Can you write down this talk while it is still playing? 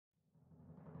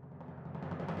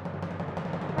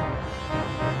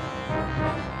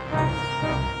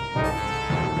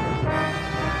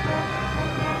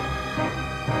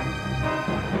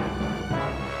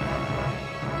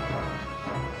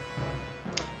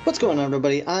What's going on,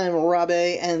 everybody? I'm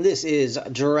Robbie, and this is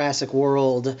Jurassic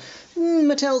World,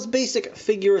 Mattel's basic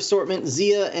figure assortment,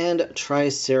 Zia and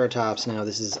Triceratops. Now,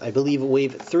 this is, I believe,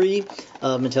 Wave 3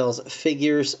 of Mattel's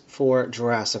figures for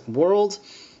Jurassic World.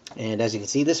 And as you can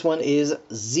see, this one is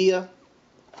Zia.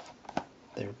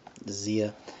 There,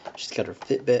 Zia. She's got her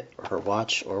Fitbit or her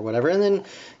watch or whatever. And then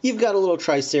you've got a little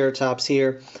Triceratops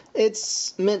here.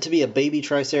 It's meant to be a baby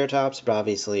Triceratops, but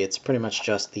obviously it's pretty much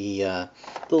just the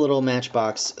little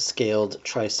Matchbox scaled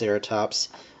Triceratops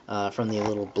from the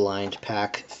little blind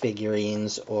pack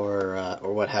figurines or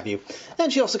what have you.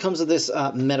 And she also comes with this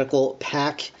medical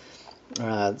pack.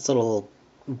 This little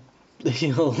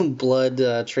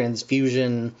blood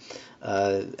transfusion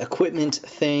equipment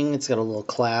thing. It's got a little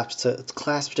clasp. It's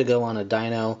clasped to go on a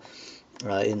dino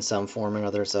in some form or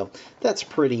another. So that's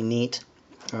pretty neat.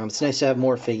 It's nice to have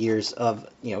more figures of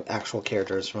actual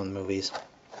characters from the movies.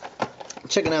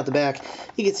 Checking out the back,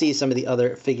 you can see some of the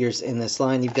other figures in this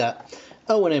line. You've got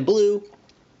Owen in blue.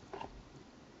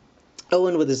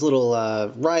 Owen with his little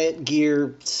riot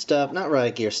gear stuff. Not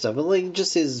riot gear stuff, but like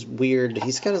just his weird...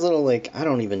 He's got his little, like, I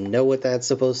don't even know what that's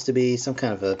supposed to be. Some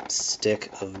kind of a stick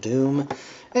of doom.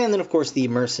 And then, of course, the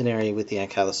mercenary with the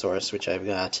Ankylosaurus, which I've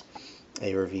got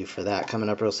a review for that coming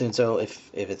up real soon. So if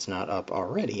it's not up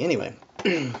already. Anyway.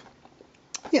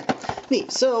 Yeah,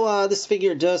 neat. So this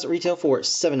figure does retail for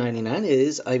 $7.99. It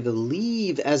is, I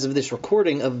believe, as of this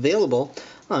recording, available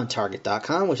on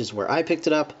Target.com, which is where I picked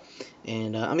it up.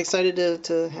 And I'm excited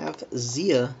to have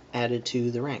Zia added to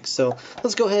the ranks. So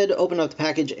let's go ahead, open up the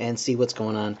package, and see what's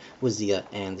going on with Zia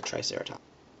and the Triceratops.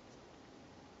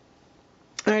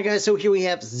 Alright guys, so here we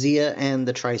have Zia and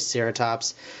the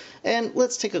Triceratops. And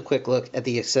let's take a quick look at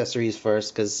the accessories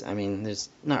first, because, I mean, there's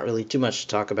not really too much to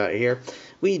talk about here.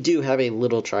 We do have a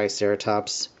little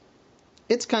Triceratops.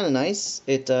 It's kind of nice.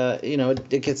 It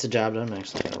it gets the job done. I'm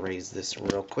actually going to raise this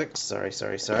real quick. Sorry.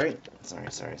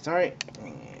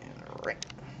 Right,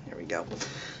 there we go.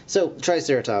 So,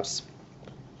 Triceratops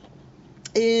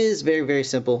is very, very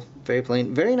simple, very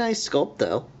plain, very nice sculpt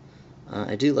though.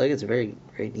 I do like it. It's a very,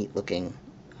 very neat looking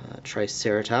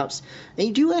Triceratops. And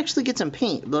you do actually get some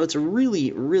paint, though it's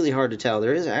really, really hard to tell.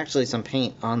 There is actually some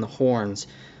paint on the horns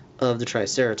of the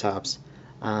Triceratops,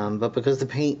 but because the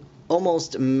paint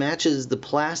almost matches the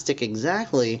plastic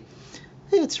exactly,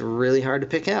 it's really hard to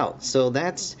pick out. So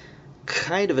that's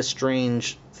kind of a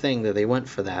strange thing that they went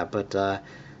for that, but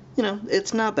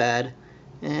it's not bad.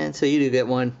 And so you do get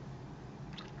one,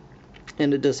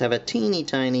 and it does have a teeny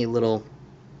tiny little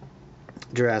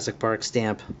Jurassic Park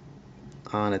stamp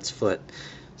on its foot,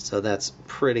 so that's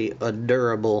pretty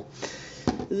adorable.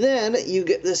 Then you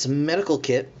get this medical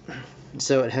kit.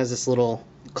 So it has this little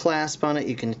clasp on it.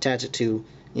 You can attach it to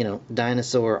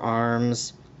dinosaur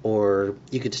arms, or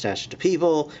you could attach it to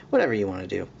people, whatever you want to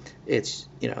do. It's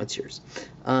it's yours.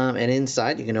 And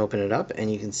inside you can open it up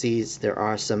and you can see there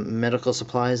are some medical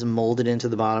supplies molded into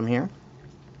the bottom here.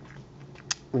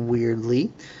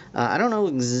 Weirdly, I don't know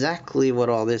exactly what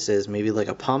all this is. Maybe like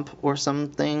a pump or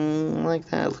something like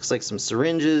that. It looks like some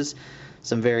syringes,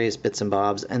 some various bits and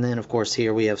bobs, and then of course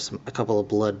here we have a couple of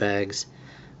blood bags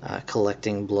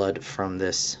collecting blood from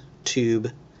this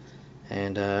tube.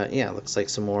 And yeah, it looks like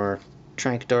some more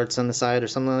trank darts on the side or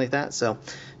something like that. So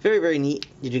very, very neat.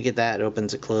 You do get that. It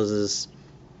opens, it closes,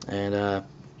 and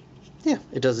yeah,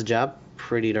 it does the job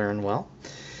pretty darn well.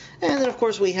 And then of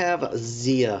course we have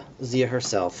Zia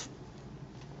herself.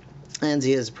 And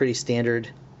Zia is a pretty standard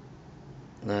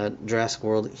Jurassic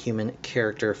World human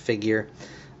character figure.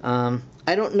 I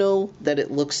don't know that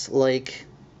it looks like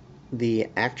the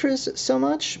actress so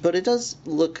much, but it does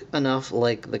look enough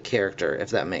like the character,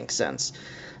 if that makes sense.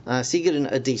 So you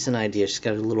get a decent idea. She's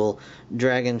got a little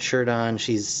dragon shirt on.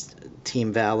 She's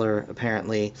Team Valor,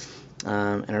 apparently,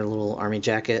 and her little army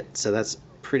jacket. So that's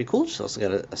pretty cool. She's also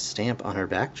got a stamp on her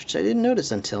back, which I didn't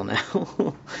notice until now.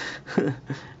 All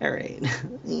right.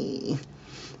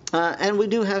 And we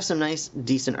do have some nice,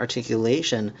 decent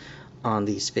articulation on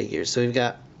these figures. So we've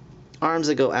got arms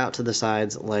that go out to the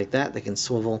sides like that. They can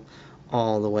swivel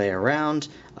all the way around.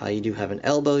 You do have an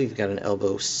elbow. You've got an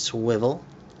elbow swivel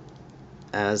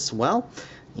as well.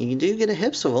 You do get a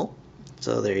hip swivel,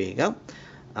 so there you go.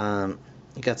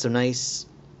 You got some nice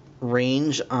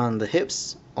range on the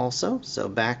hips also, so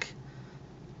back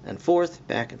and forth,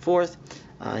 back and forth.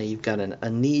 You've got a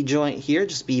knee joint here.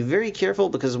 Just be very careful,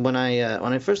 because when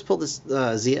I first pulled this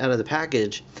Zia out of the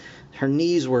package, her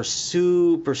knees were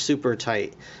super, super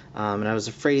tight, and I was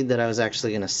afraid that I was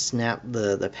actually going to snap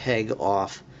the peg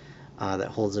off that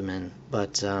holds them in.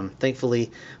 But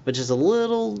thankfully, with just a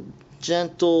little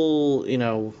gentle,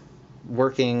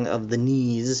 working of the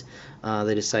knees,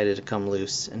 they decided to come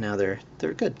loose, and now they're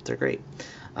good. They're great.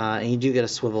 And you do get a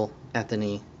swivel at the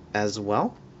knee as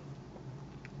well.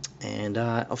 And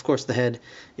of course the head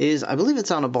is, I believe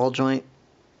it's on a ball joint.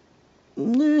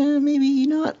 Maybe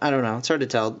not. I don't know. It's hard to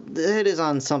tell. The head is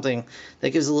on something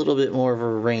that gives a little bit more of a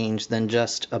range than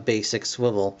just a basic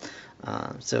swivel.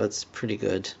 So it's pretty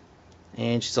good.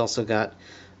 And she's also got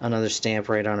another stamp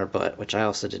right on her butt, which I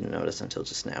also didn't notice until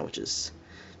just now, which is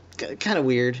kind of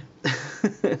weird.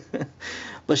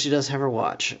 But she does have her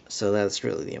watch, so that's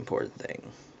really the important thing.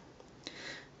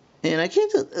 And I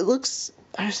can't, it looks,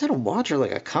 is that a watch or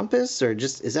like a compass, or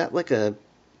just, is that like a,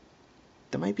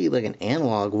 that might be like an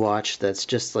analog watch that's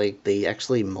just like they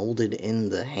actually molded in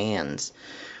the hands,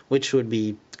 which would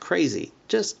be crazy,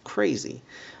 just crazy.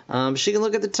 She can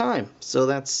look at the time, so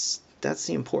that's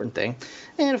the important thing.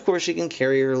 And of course she can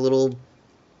carry her little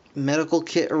medical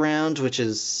kit around, which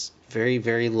is very,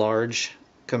 very large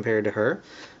compared to her,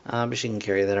 but she can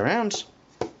carry that around,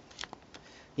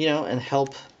 you know, and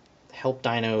help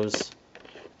dinos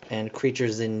and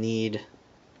creatures in need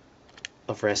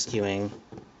of rescuing,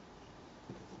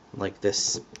 like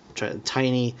this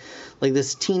teeny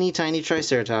tiny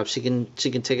Triceratops. She can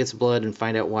take its blood and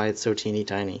find out why it's so teeny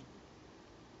tiny.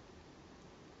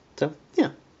 So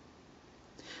yeah,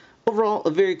 overall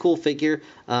a very cool figure.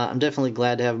 I'm definitely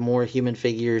glad to have more human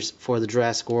figures for the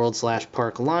Jurassic World /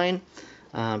 park line,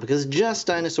 because just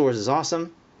dinosaurs is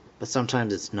awesome, but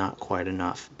sometimes it's not quite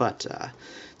enough. But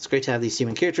it's great to have these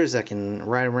human characters that can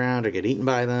ride around or get eaten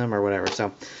by them or whatever.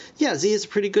 So yeah, Z is a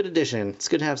pretty good addition. It's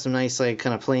good to have some nice, like,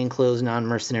 kind of plainclothes,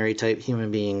 non-mercenary type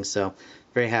human beings. So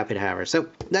very happy to have her. So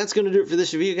that's going to do it for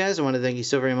this review, guys. I want to thank you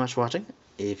so very much for watching.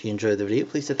 If you enjoyed the video,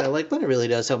 please hit that like button. It really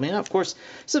does help me out. Of course,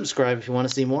 subscribe if you want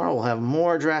to see more. We'll have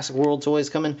more Jurassic World toys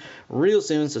coming real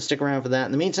soon, so stick around for that.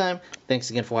 In the meantime, thanks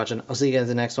again for watching. I'll see you guys in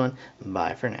the next one.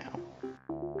 Bye for now.